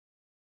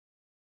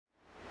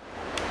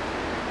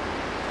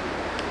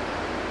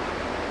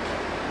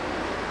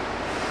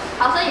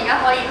家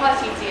可以開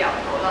始自由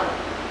討論。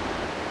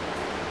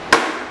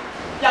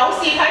有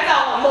事睇就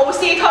無事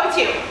推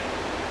潮。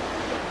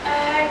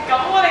咁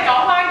我哋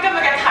講翻今日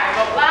嘅題目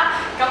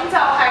啦，咁就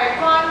係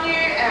關於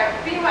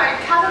邊位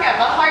卡通人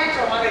物可以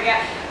做我哋嘅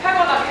香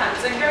港特別行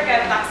政區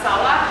嘅特首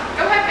啦。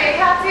咁喺比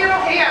卡超、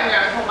喜羊羊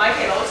同米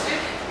奇老鼠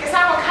嘅3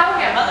個卡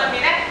通人物裏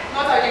面咧，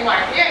我就認為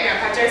喜羊羊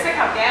係最適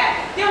合嘅，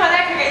因為咧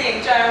佢嘅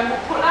形象活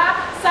潑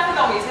啦、生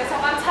動而且十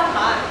分親民，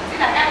唔知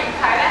大家點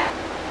睇咧？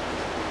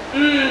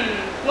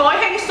愛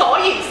卿所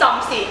言甚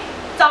是，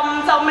朕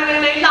就命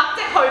令你立即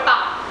去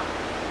吧。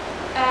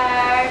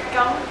咁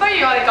不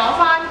如我哋講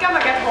翻今日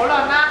嘅討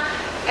論啦。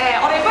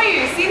我哋不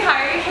如先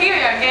喺喜羊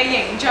羊嘅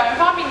形象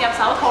方面入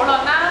手討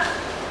論啦。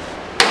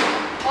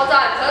我就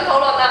係唔想討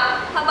論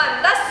啦，係咪唔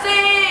得先？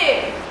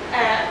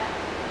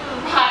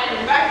唔係唔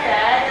得嘅。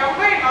咁不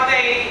如我哋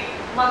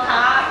問下，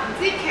唔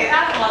知其他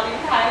同學點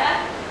睇咧？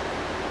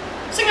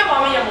聲音畫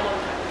面有冇問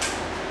題？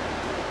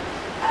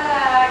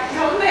咁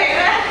你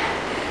咧？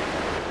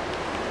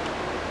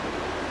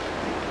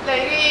你嘅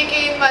意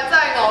見咪真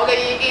係我嘅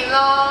意見咯。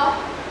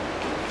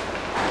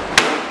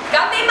咁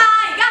點啊？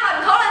而家咪唔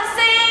討論先。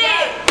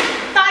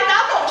大膽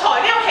奴才，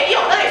呢個豈容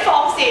得你放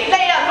肆？利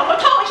人同佢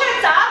拖佢出去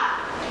斬。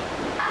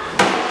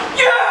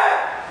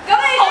咁你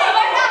哋覺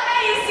得咩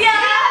意思啊？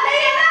利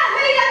人啊！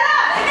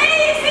你咩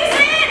意思先？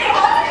你講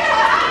出嚟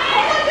啊！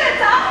拖出去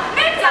斬。咩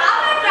斬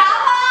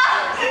啊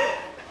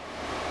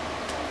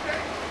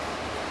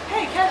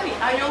？Hey Kathy,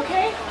 are you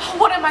okay?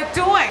 What am I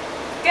doing?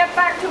 Get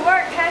back to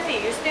work, Kathy.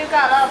 You still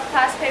got a lot of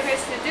past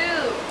papers to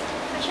do.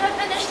 But you have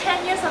finished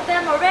 10 years of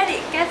them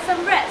already. Get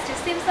some rest. You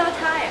seem so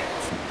tired.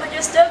 But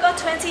you still got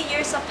 20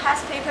 years of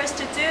past papers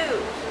to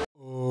do.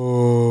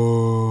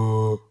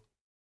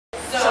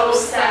 So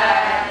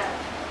sad.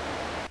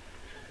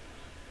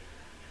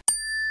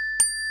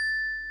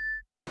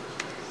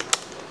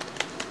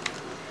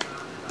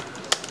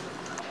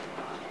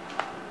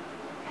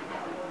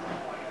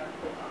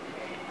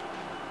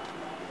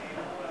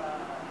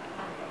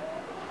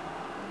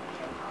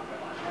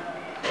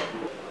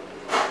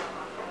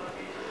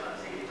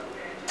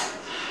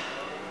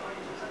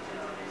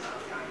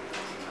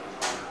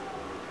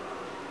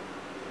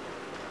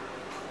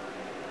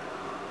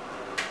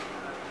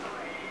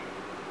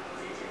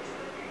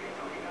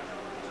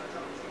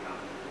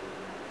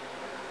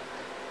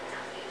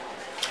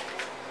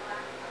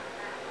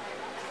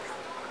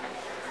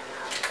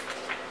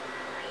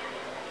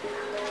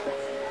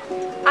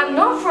 I'm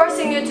not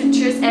forcing you to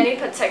choose any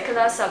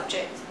particular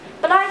subject,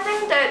 but I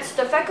think that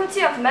the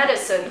Faculty of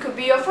Medicine could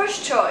be your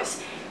first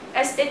choice,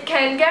 as it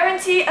can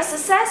guarantee a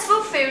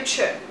successful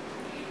future.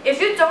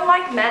 If you don't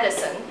like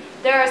medicine,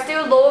 there are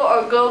still law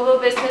or global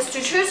business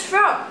to choose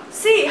from.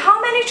 See how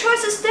many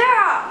choices there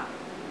are!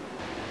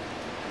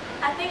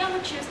 I think I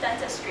would choose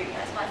dentistry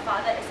as my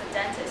father is a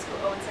dentist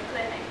who owns a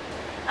clinic.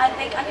 I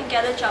think I can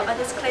get a job at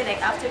his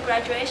clinic after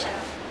graduation.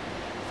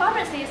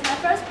 Pharmacy is my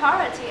first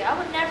priority. I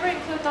would never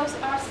include those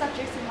art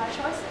subjects in my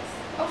choices.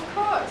 Of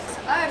course.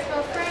 I have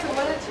a friend who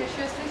wanted to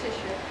choose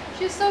literature.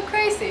 She's so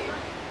crazy.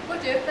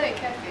 What do you think,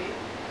 Kathy?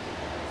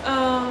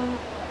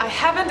 I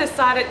haven't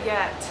decided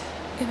yet.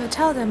 If I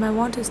tell them I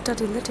want to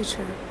study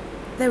literature,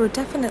 they will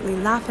definitely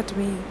laugh at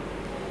me.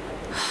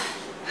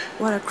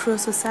 What a cruel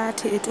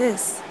society it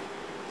is.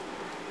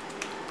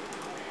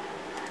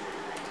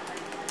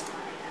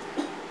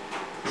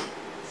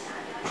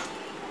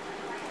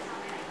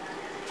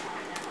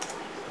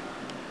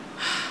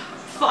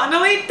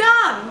 Finally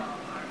done!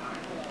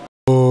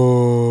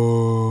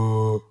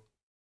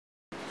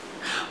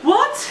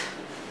 What?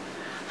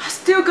 I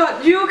still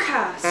got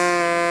UCAS.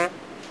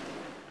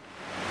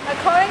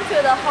 According to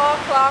the hall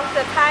clock,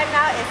 the time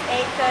now is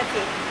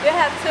 8:30. You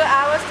have 2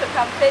 hours to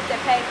complete the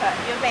paper.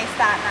 You may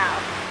start now.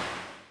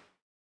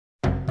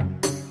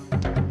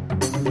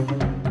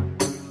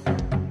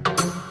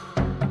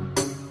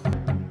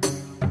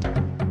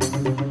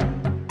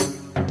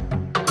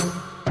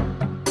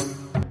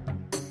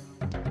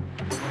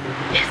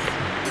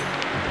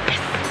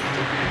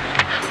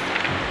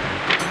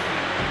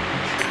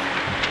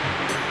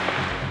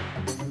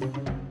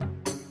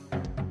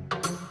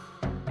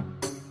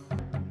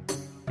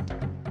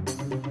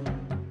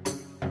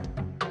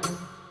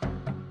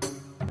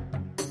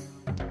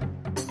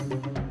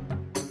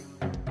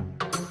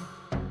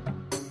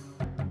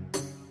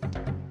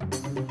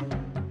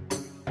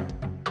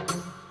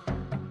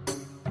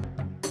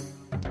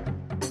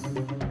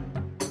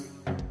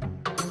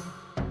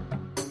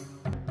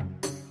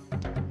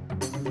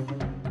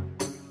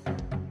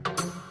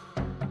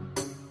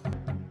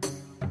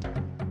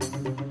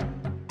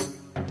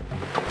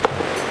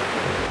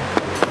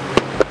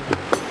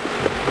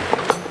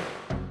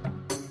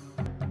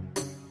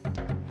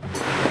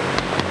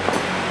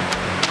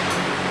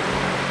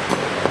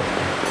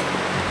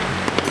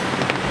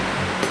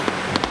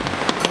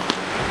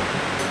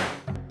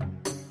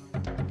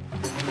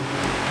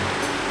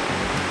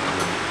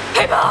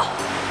 Phoebe!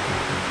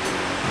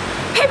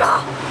 Phoebe!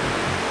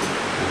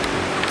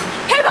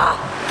 Phoebe!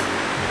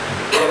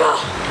 Phoebe!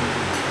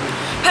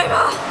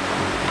 Phoebe!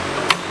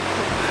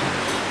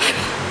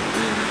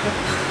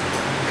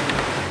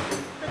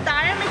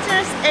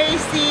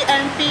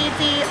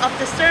 C of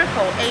the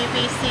circle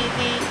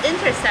ABCD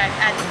intersect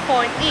at the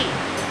point E.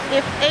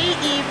 If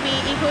AEB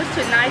equals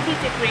to 90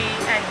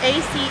 degrees and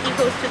AC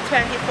equals to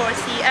 24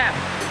 cm,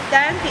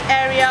 then the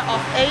area of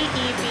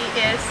AEB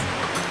is...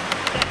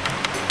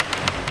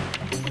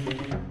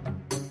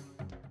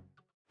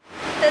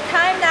 The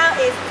time now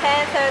is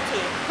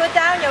 10:30. Put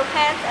down your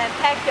pens and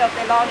pack your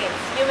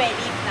belongings. You may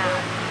leave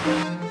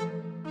now.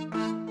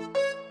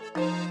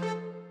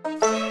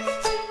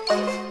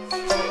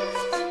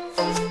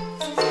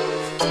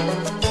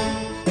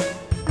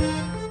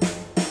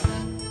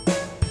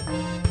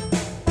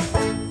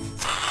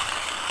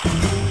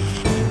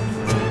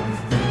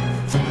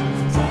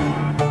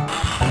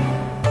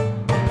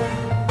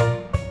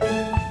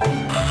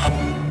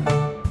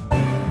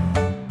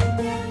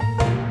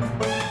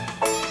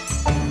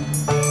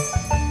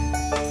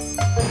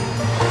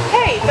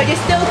 But you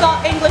still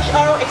got English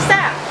oral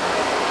exam.